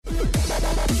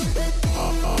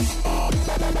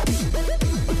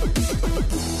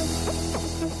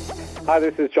Hi,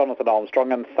 this is Jonathan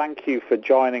Armstrong, and thank you for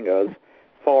joining us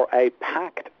for a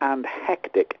packed and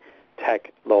hectic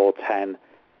Tech Law 10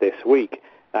 this week.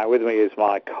 Now, with me is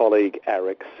my colleague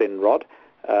Eric Sinrod,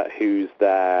 who's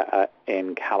there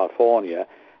in California,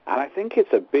 and I think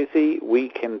it's a busy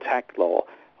week in tech law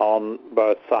on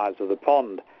both sides of the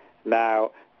pond.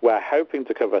 Now, we're hoping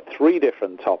to cover 3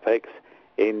 different topics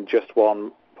in just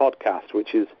one podcast,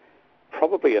 which is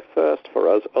probably a first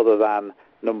for us other than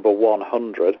number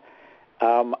 100.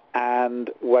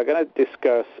 And we're going to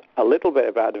discuss a little bit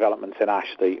about developments in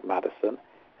Ashley Madison,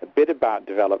 a bit about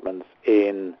developments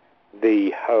in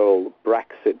the whole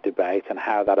Brexit debate and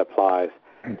how that applies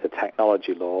to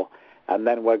technology law. And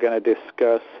then we're going to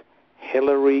discuss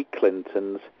Hillary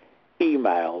Clinton's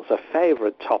emails, a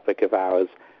favorite topic of ours,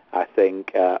 I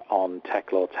think, on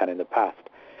Tech Law 10 in the past.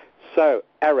 So,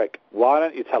 Eric, why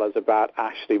don't you tell us about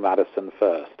Ashley Madison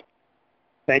first?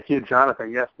 Thank you,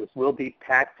 Jonathan. Yes, this will be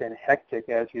packed and hectic,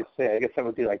 as you say. I guess that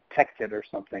would be like Tech-It or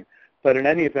something. But in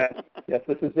any event, yes,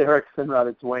 this is Eric Sinrod.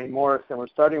 It's Wayne Morris, and we're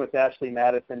starting with Ashley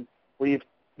Madison.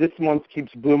 This month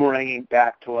keeps boomeranging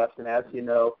back to us, and as you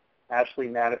know, Ashley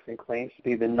Madison claims to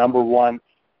be the #1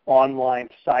 online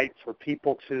site for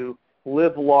people to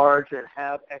live large and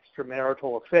have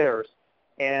extramarital affairs.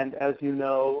 And as you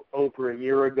know, over a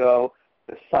year ago,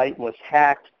 the site was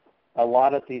hacked. A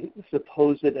lot of the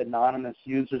supposed anonymous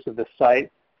users of the site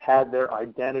had their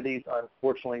identities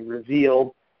unfortunately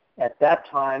revealed. At that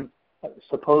time,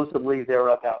 supposedly there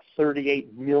were about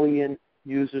 38 million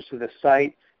users of the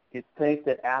site. You'd think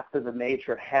that after the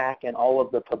major hack and all of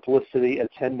the publicity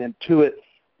attendant to it,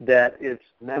 that its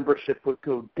membership would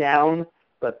go down.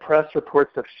 But press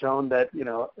reports have shown that,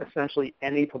 essentially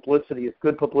any publicity is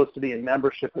good publicity and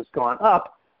membership has gone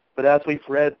up. But as we've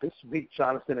read this week,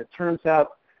 Jonathan, it turns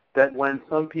out that when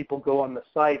some people go on the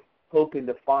site hoping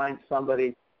to find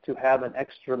somebody to have an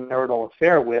extramarital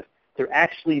affair with, they're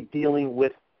actually dealing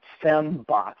with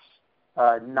fembots,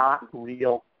 not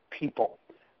real people.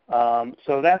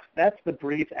 So that's the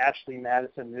brief Ashley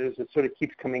Madison news. It sort of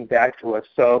keeps coming back to us.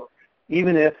 So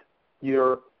even if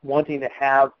you're wanting to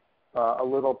have a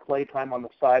little playtime on the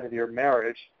side of your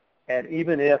marriage, and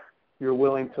even if you're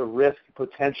willing to risk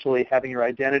potentially having your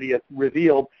identity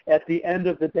revealed, at the end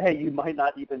of the day, you might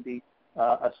not even be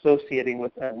associating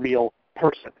with a real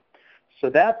person. So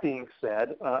that being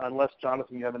said, unless,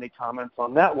 Jonathan, you have any comments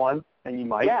on that one, and you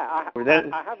might. Yeah,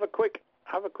 I have a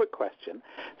quick question.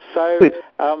 So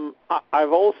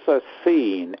I've also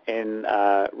seen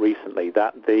recently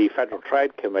that the Federal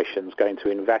Trade Commission is going to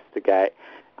investigate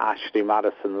Ashley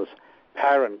Madison's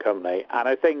parent company, and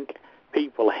I think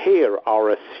people here are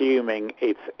assuming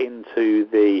it's into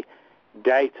the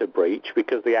data breach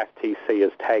because the FTC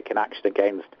has taken action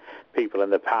against people in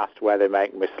the past where they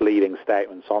make misleading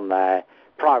statements on their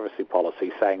privacy policy,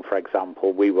 saying, for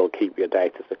example, we will keep your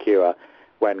data secure,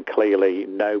 when clearly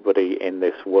nobody in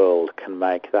this world can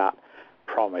make that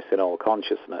promise in all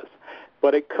consciousness.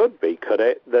 But it could be, could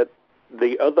it, that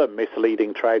the other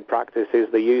misleading trade practice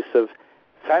is the use of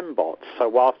fembots. So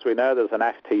whilst we know there's an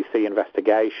FTC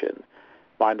investigation,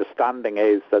 my understanding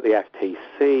is that the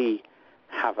FTC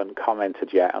haven't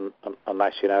commented yet,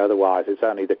 unless you know otherwise. It's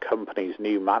only the company's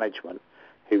new management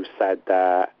who said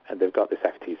they've got this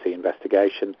FTC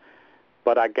investigation.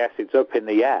 But I guess it's up in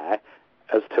the air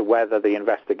as to whether the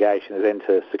investigation is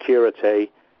into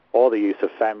security or the use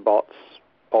of fembots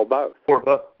or both.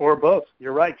 Or both.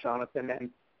 You're right, Jonathan,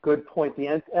 and good point.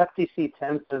 The FTC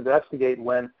tends to investigate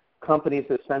when companies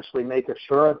essentially make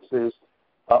assurances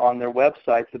on their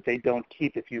websites that they don't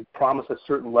keep. If you promise a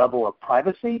certain level of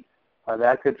privacy,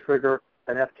 that could trigger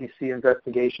an FTC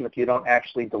investigation if you don't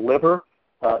actually deliver.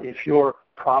 If you're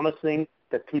promising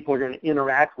that people are going to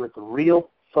interact with real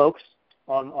folks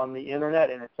on the Internet,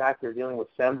 and in fact they're dealing with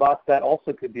fembots, that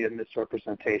also could be a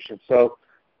misrepresentation. So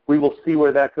we will see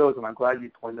where that goes, and I'm glad you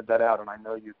pointed that out, and I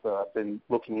know you've been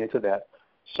looking into that.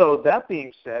 So that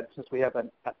being said, since we have a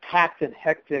packed and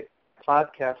hectic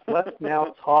podcast, let's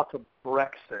now talk of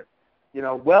Brexit.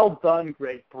 Well done,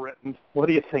 Great Britain. What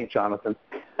do you think, Jonathan?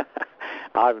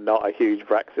 I'm not a huge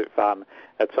Brexit fan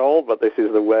at all, but this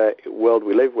is the world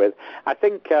we live with. I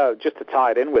think just to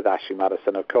tie it in with Ashley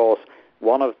Madison, of course,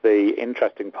 one of the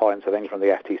interesting points, I think, from the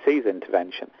FTC's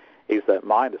intervention is that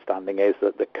my understanding is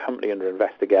that the company under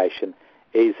investigation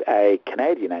is a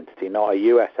Canadian entity, not a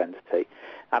US entity.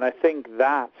 And I think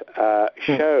that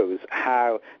shows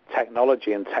how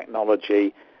technology and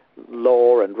technology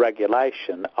law and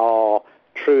regulation are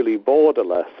truly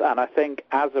borderless. And I think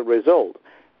as a result,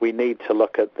 we need to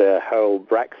look at the whole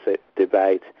Brexit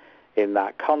debate in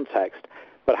that context.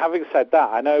 But having said that,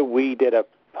 I know we did a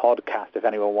podcast, if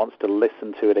anyone wants to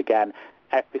listen to it again,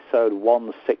 episode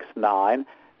 169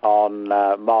 on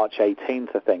March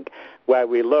 18th, I think, where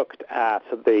we looked at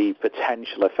the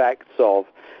potential effects of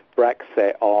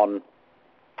Brexit on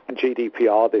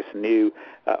GDPR, this new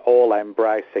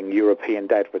all-embracing European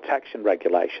data protection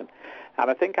regulation. And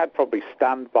I think I'd probably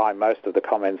stand by most of the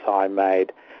comments I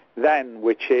made then,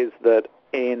 which is that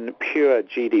in pure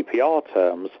GDPR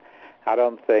terms, I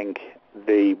don't think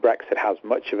the Brexit has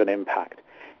much of an impact,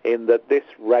 in that this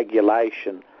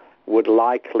regulation would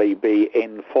likely be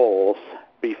in force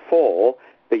before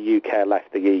the UK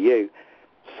left the EU.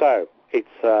 So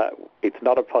it's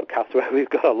not a podcast where we've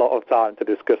got a lot of time to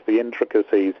discuss the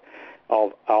intricacies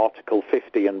of Article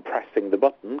 50 and pressing the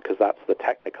button, because that's the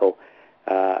technical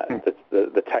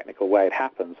the technical way it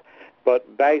happens.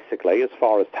 But basically, as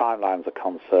far as timelines are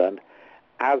concerned,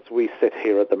 as we sit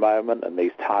here at the moment, and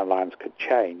these timelines could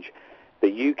change,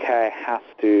 the UK has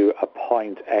to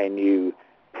appoint a new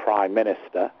Prime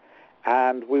Minister,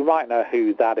 and we might know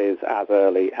who that is as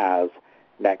early as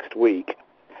next week.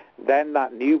 Then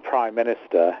that new Prime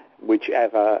Minister,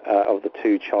 whichever of the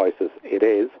two choices it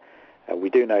is, we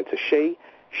do know it's a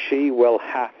she will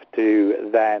have to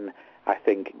then, I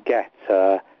think, get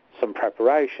some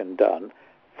preparation done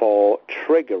for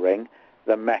triggering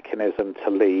the mechanism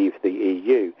to leave the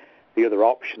EU. The other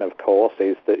option, of course,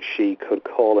 is that she could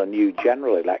call a new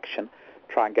general election,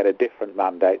 try and get a different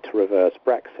mandate to reverse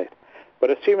Brexit. But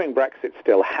assuming Brexit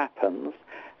still happens,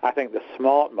 I think the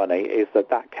smart money is that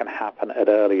that can happen at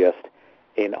earliest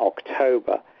in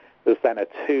October. There's then a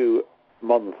 2-year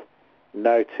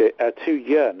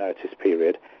notice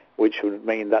period, which would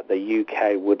mean that the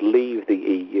UK would leave the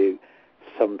EU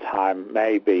sometime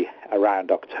maybe around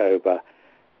October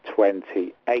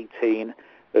 2018.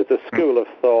 There's a school of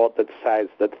thought that says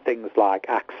that things like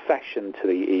accession to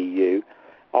the EU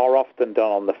are often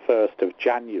done on the 1st of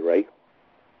January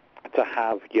to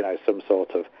have, some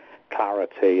sort of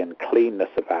clarity and cleanness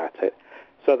about it.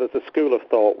 So there's a school of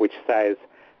thought which says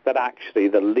that actually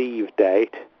the leave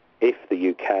date, if the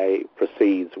UK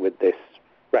proceeds with this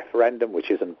referendum,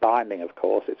 which isn't binding, of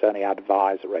course, it's only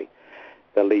advisory,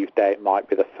 the leave date might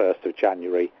be the 1st of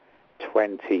January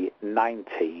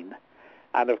 2019.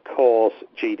 And of course,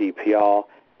 GDPR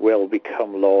will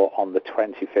become law on the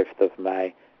 25th of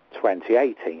May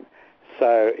 2018.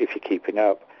 So if you're keeping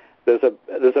up, there's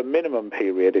a minimum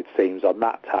period, it seems, on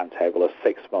that timetable of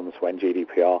 6 months when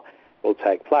GDPR will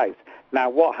take place. Now,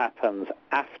 what happens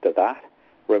after that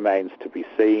remains to be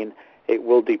seen. It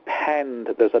will depend.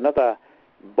 There's another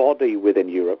body within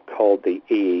Europe called the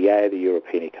EEA, the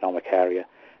European Economic Area.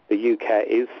 The UK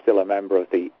is still a member of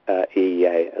the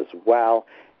EEA as well.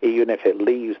 Even if it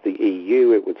leaves the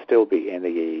EU, it would still be in the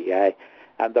EEA.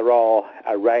 And there are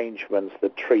arrangements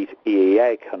that treat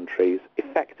EEA countries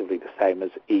effectively the same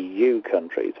as EU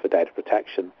countries for data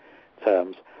protection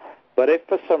terms. But if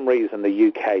for some reason the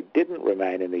UK didn't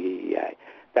remain in the EEA,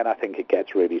 then I think it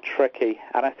gets really tricky.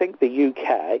 And I think the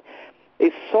UK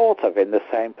is sort of in the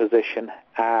same position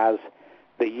as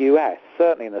the US,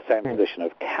 certainly in the same position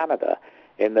of Canada,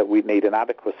 in that we need an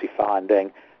adequacy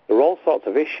finding. There are all sorts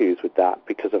of issues with that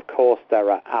because, of course, there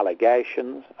are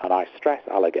allegations, and I stress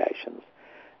allegations,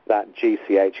 that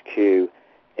GCHQ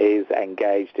is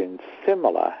engaged in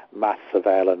similar mass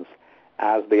surveillance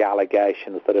as the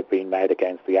allegations that have been made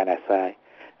against the NSA.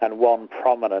 And one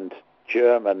prominent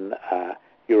German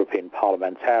European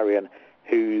parliamentarian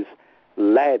who's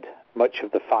led much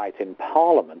of the fight in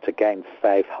Parliament against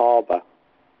Safe Harbour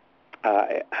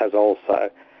has also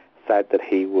said that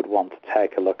he would want to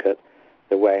take a look at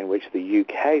the way in which the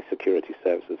UK security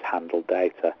services handle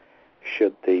data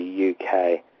should the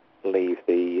UK leave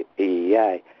the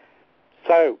EEA.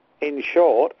 So, in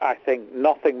short, I think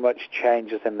nothing much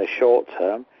changes in the short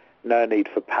term. No need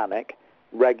for panic.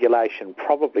 Regulation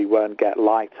probably won't get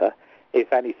lighter.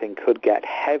 If anything, could get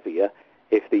heavier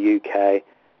if the UK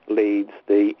leads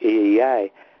the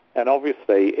EEA. And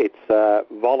obviously, it's a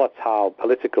volatile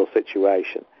political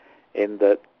situation in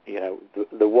that,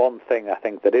 the one thing I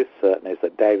think that is certain is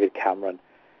that David Cameron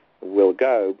will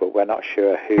go, but we're not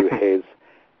sure who his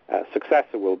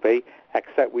successor will be,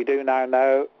 except we do now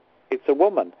know it's a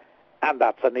woman. And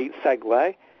that's a neat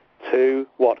segue to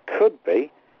what could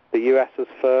be the US's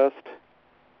first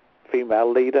female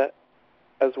leader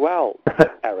as well,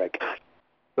 Eric.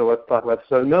 So let's talk about it.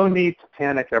 So no need to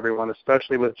panic, everyone,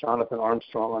 especially with Jonathan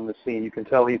Armstrong on the scene. You can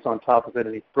tell he's on top of it,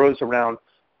 and he throws around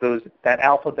that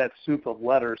alphabet soup of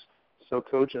letters so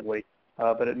cogently.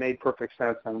 But it made perfect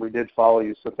sense, and we did follow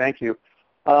you, so thank you.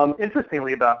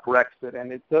 Interestingly about Brexit,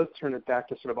 and it does turn it back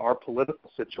to sort of our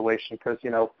political situation, because,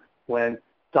 when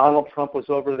Donald Trump was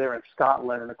over there in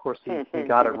Scotland, and of course he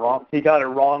got it wrong. He got it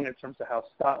wrong in terms of how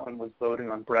Scotland was voting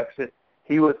on Brexit.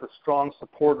 He was a strong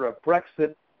supporter of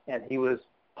Brexit, and he was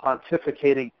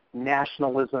pontificating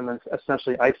nationalism and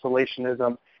essentially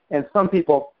isolationism. And some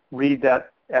people read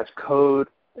that as code,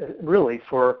 really,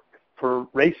 for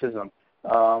racism,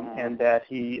 and that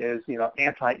he is,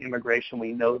 anti-immigration.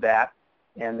 We know that,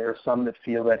 and there are some that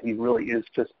feel that he really is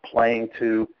just playing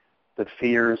to the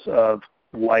fears of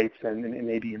whites and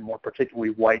maybe more particularly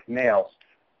white males.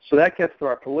 So that gets to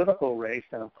our political race,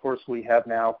 and of course we have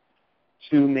now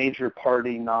two major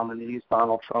party nominees,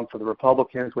 Donald Trump for the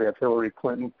Republicans, we have Hillary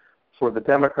Clinton for the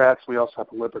Democrats, we also have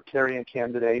a Libertarian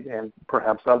candidate and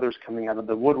perhaps others coming out of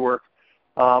the woodwork.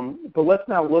 But let's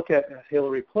now look at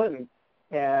Hillary Clinton,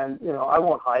 and I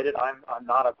won't hide it, I'm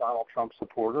not a Donald Trump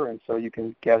supporter, and so you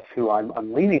can guess who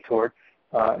I'm leaning toward,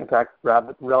 in fact,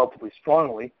 relatively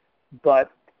strongly. But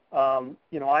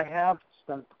I have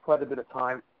spent quite a bit of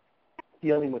time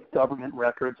dealing with government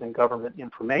records and government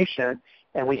information,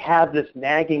 and we have this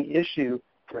nagging issue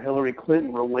for Hillary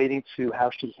Clinton relating to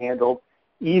how she handled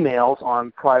emails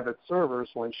on private servers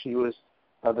when she was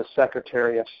the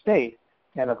Secretary of State.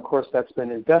 And of course, that's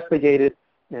been investigated,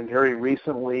 and very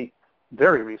recently, the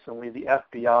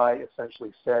FBI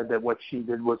essentially said that what she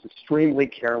did was extremely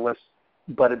careless,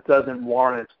 but it doesn't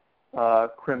warrant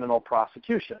criminal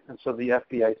prosecution. And so the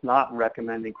FBI is not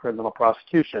recommending criminal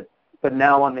prosecution. But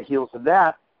now on the heels of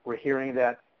that, we're hearing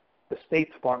that the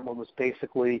State Department was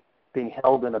basically being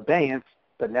held in abeyance,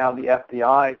 but now the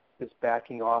FBI is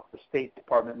backing off. The State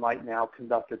Department might now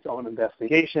conduct its own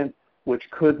investigation, which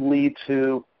could lead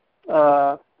to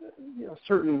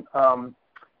certain, how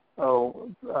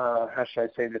should I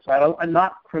say this?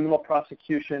 Not criminal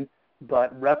prosecution,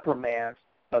 but reprimands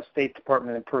of State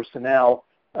Department and personnel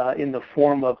in the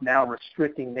form of now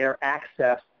restricting their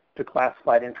access to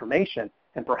classified information.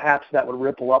 And perhaps that would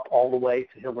ripple up all the way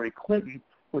to Hillary Clinton,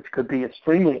 which could be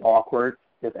extremely awkward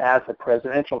if, as a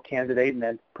presidential candidate and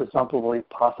then presumptively,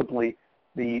 possibly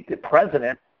the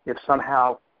president, if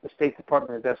somehow the State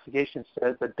Department investigation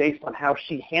says that based on how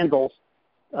she handles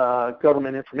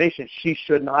government information, she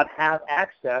should not have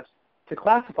access to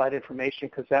classified information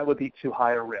because that would be too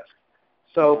high a risk.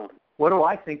 So what do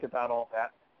I think about all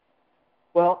that?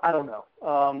 Well, I don't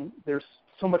know. There's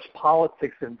so much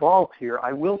politics involved here.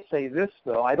 I will say this,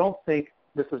 though. I don't think,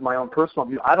 this is my own personal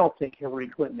view, I don't think Hillary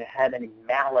Clinton had any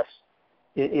malice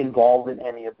involved in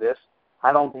any of this.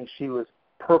 I don't think she was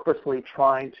purposely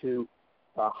trying to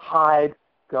hide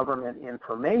government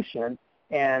information.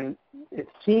 And it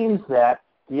seems that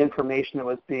the information that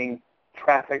was being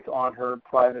trafficked on her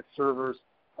private servers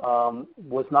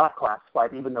was not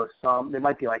classified, even though there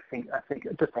might be, I think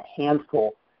just a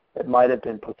handful that might have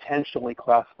been potentially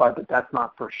classified, but that's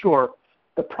not for sure.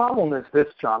 The problem is this,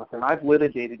 Jonathan. I've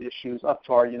litigated issues up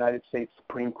to our United States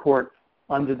Supreme Court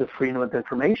under the Freedom of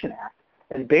Information Act.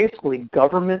 And basically,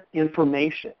 government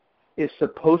information is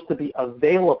supposed to be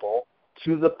available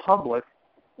to the public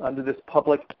under this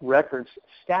public records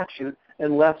statute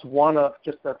unless one of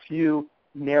just a few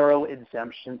narrow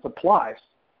exemptions applies.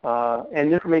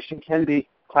 And information can be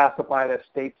classified as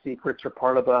state secrets or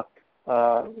part of a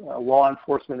law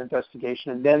enforcement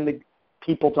investigation, and then the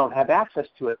people don't have access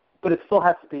to it. But it still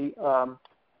has to be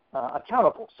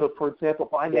accountable. So, for example,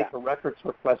 if I make a records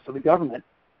request to the government,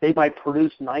 they might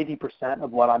produce 90%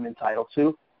 of what I'm entitled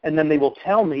to, and then they will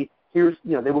tell me, they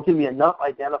will give me enough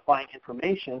identifying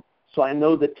information so I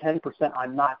know the 10%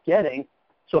 I'm not getting.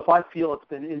 So if I feel it's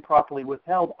been improperly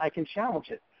withheld, I can challenge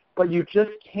it. But you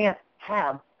just can't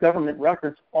have government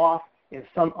records off in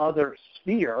some other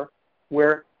sphere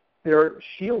where they're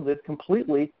shielded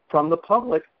completely from the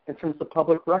public in terms of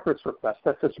public records requests.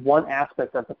 That's just one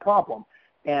aspect of the problem.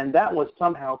 And that was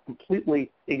somehow completely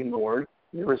ignored.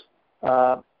 There was,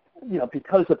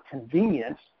 because of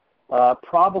convenience,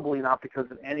 probably not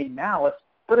because of any malice,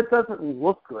 but it doesn't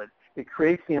look good. It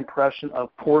creates the impression of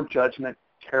poor judgment,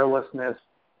 carelessness,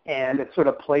 and it sort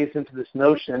of plays into this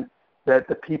notion that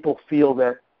the people feel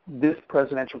that this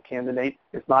presidential candidate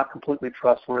is not completely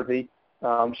trustworthy.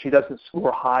 She doesn't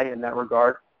score high in that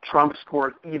regard. Trump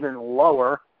scores even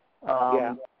lower.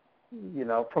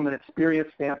 From an experience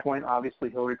standpoint, obviously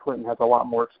Hillary Clinton has a lot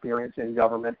more experience in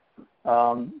government.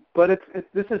 But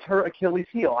this is her Achilles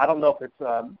heel. I don't know if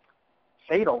it's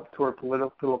fatal to her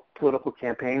political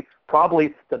campaign.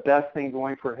 Probably the best thing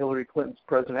going for Hillary Clinton's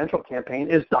presidential campaign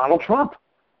is Donald Trump.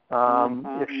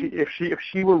 If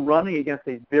she were running against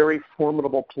a very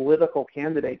formidable political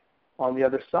candidate on the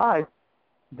other side,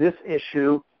 this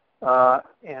issue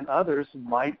and others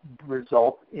might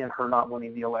result in her not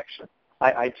winning the election.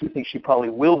 I do think she probably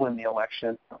will win the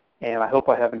election, And I hope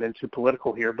I haven't been too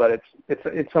political here, but it's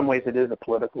in some ways it is a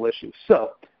political issue.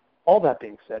 So, all that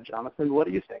being said, Jonathan, what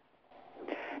do you think?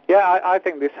 Yeah, I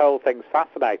think this whole thing's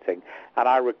fascinating. And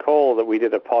I recall that we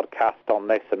did a podcast on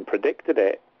this and predicted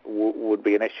it would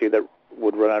be an issue that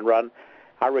would run and run.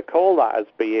 I recall that as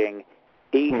being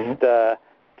Easter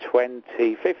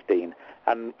 2015.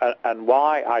 And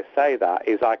why I say that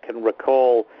is I can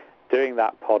recall doing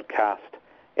that podcast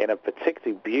in a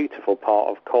particularly beautiful part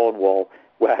of Cornwall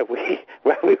where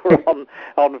we were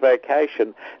on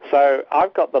vacation. So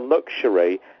I've got the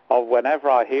luxury of whenever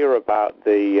I hear about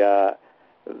the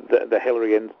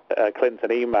Hillary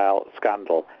Clinton email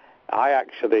scandal, I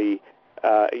actually,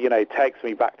 it takes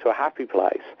me back to a happy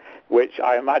place, which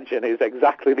I imagine is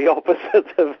exactly the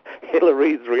opposite of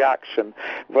Hillary's reaction.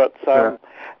 But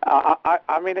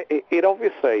I mean, it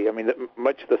obviously,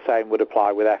 much the same would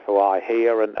apply with FOI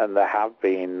here, and there have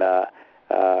been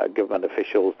government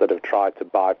officials that have tried to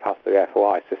bypass the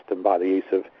FOI system by the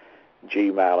use of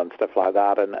Gmail and stuff like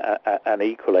that, and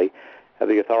equally,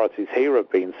 the authorities here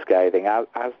have been scathing,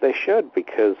 as they should,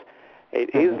 because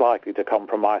it is likely to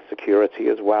compromise security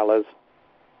as well as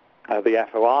the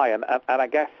FOI. And I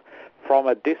guess from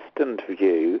a distant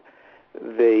view,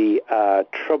 the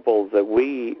trouble that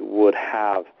we would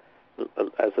have,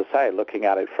 as I say, looking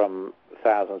at it from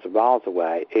thousands of miles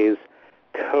away, is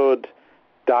could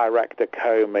Director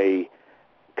Comey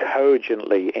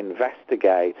cogently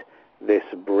investigate this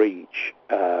breach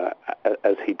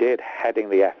as he did, heading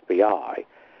the FBI,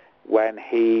 when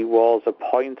he was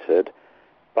appointed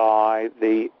by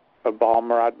the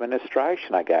Obama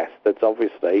administration, I guess, that's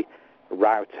obviously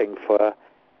routing for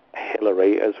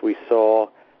Hillary, as we saw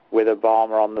with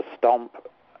Obama on the stomp,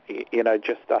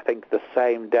 just I think the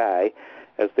same day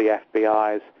as the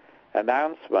FBI's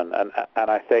announcement. And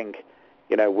I think,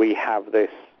 we have this,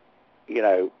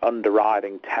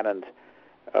 underwriting tenet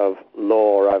of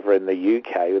law over in the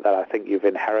UK that I think you've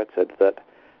inherited, that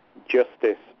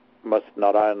justice must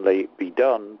not only be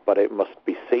done, but it must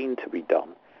be seen to be done.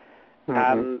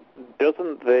 And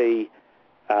doesn't the,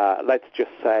 let's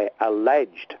just say,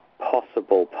 alleged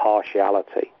possible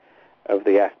partiality of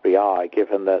the FBI,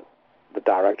 given that the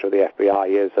director of the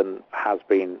FBI is and has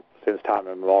been since time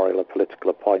immemorial a political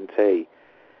appointee,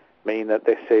 mean that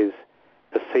this is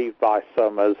perceived by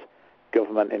some as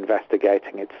government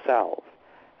investigating itself?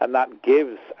 And that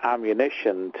gives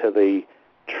ammunition to the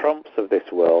Trumps of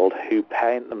this world, who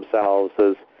paint themselves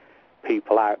as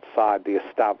people outside the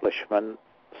establishment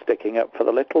sticking up for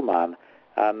the little man.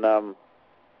 And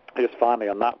just finally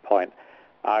on that point,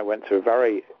 I went to a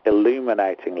very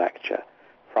illuminating lecture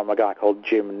from a guy called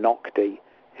Jim Naughtie,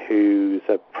 who's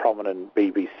a prominent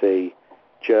BBC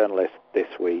journalist this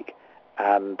week.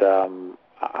 And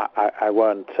I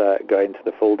won't go into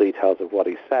the full details of what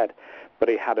he said, but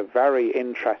he had a very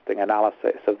interesting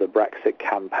analysis of the Brexit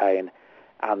campaign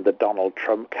and the Donald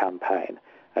Trump campaign.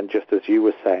 And just as you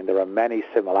were saying, there are many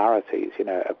similarities,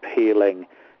 appealing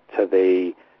to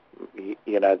the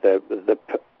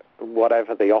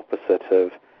whatever the opposite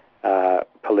of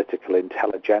political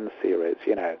intelligentsia is,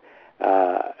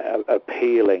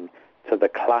 appealing to the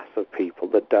class of people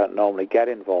that don't normally get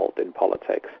involved in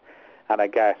politics. And I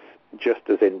guess just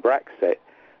as in Brexit,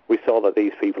 we saw that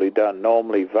these people who don't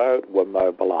normally vote were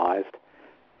mobilized.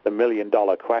 The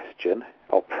million-dollar question,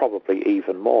 or probably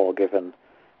even more given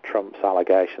Trump's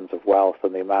allegations of wealth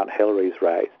and the amount Hillary's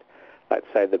raised, let's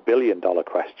say the billion-dollar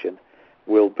question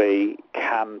will be,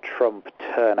 can Trump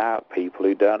turn out people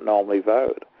who don't normally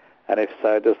vote? And if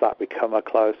so, does that become a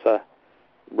closer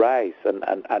race?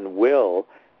 And will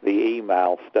the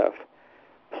email stuff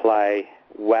play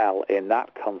well in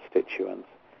that constituency?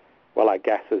 Well, I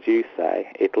guess, as you say,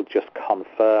 it'll just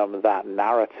confirm that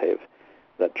narrative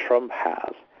that Trump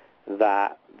has,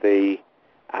 that the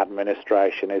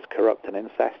administration is corrupt and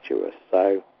incestuous.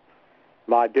 So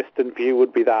my distant view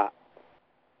would be that.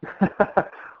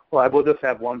 Well, I will just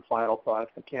have one final thought.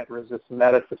 I can't resist, and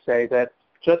that is to say that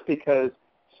just because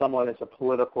someone is a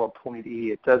political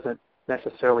appointee, it doesn't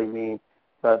necessarily mean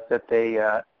that they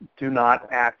do not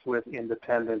act with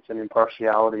independence and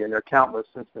impartiality. And there are countless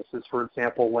instances. For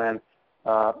example, when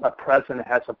a president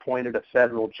has appointed a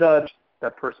federal judge,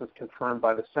 that person is confirmed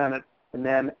by the Senate, and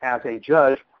then as a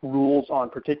judge rules on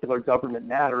particular government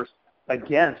matters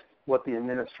against what the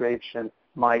administration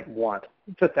might want,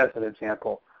 just as an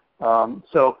example.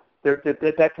 So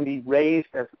that can be raised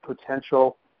as a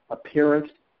potential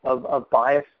appearance of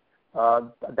bias.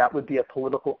 That would be a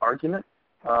political argument.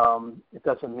 It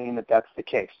doesn't mean that that's the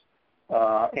case.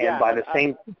 And by the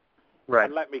same, right.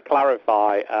 And let me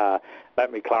clarify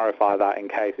that in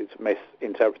case it's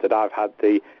misinterpreted. I've had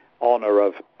the honor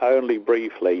of only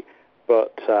briefly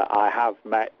but I have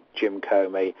met Jim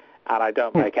Comey, and I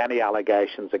don't make any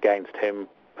allegations against him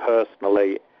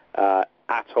personally at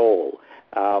all.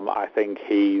 I think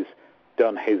he's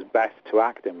done his best to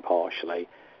act impartially.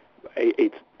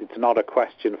 It's not a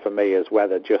question for me as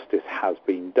whether justice has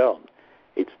been done.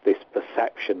 It's this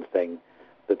perception thing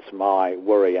that's my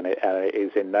worry, and it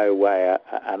is in no way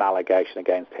an allegation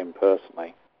against him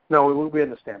personally. No, we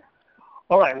understand.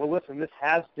 All right, well, listen, this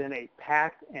has been a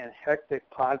packed and hectic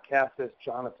podcast, as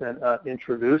Jonathan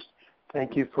introduced.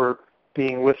 Thank you for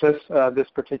being with us this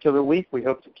particular week. We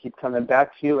hope to keep coming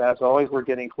back to you. As always, we're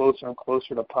getting closer and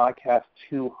closer to podcast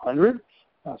 200,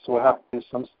 so we'll have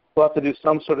to do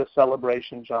some sort of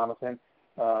celebration, Jonathan,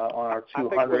 on our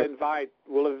 200. I think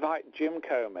we'll invite Jim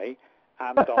Comey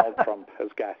and Donald Trump as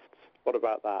guests. What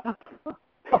about that?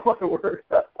 Oh, my word.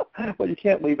 Well, you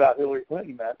can't leave out Hillary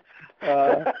Clinton, man.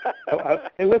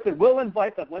 Hey, listen, we'll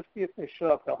invite them. Let's see if they show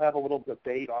up. They'll have a little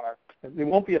debate on our – it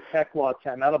won't be a Tech Law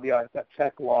 10. That'll be a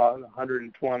Tech Law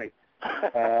 120.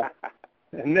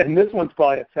 And this one's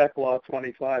probably a Tech Law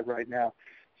 25 right now.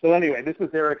 So anyway, this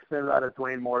is Eric Sinrod at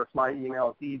Duane Morris. My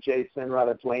email is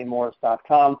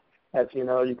ejsinrod@duanemorris.com. As you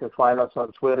know, you can find us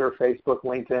on Twitter, Facebook,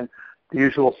 LinkedIn, the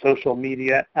usual social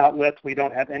media outlets. We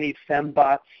don't have any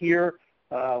fembots here.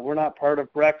 We're not part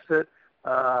of Brexit.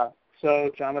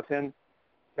 So, Jonathan,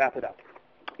 wrap it up.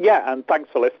 Yeah, and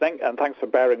thanks for listening, and thanks for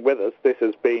bearing with us. This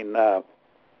has been,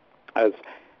 as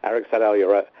Eric said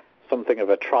earlier, something of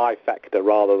a trifecta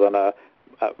rather than a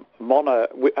mono.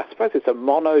 I suppose it's a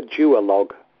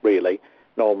mono-duologue, really,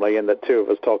 normally, in that two of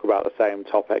us talk about the same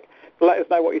topic. But let us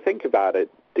know what you think about it.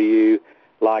 Do you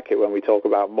like it when we talk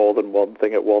about more than one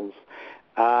thing at once?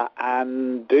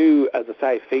 And do, as I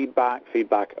say, feedback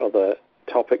other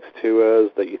topics to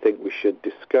us that you think we should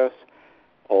discuss.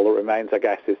 All that remains, I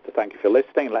guess, is to thank you for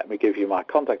listening. Let me give you my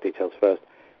contact details first.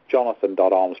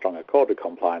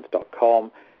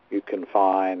 jonathan.armstrong@cordoncompliance.com. You can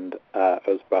find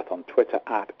us both on Twitter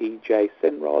at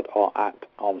ejsinrod or at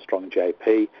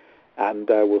ArmstrongJP. And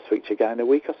we'll speak to you again in a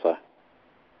week or so.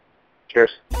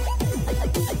 Cheers.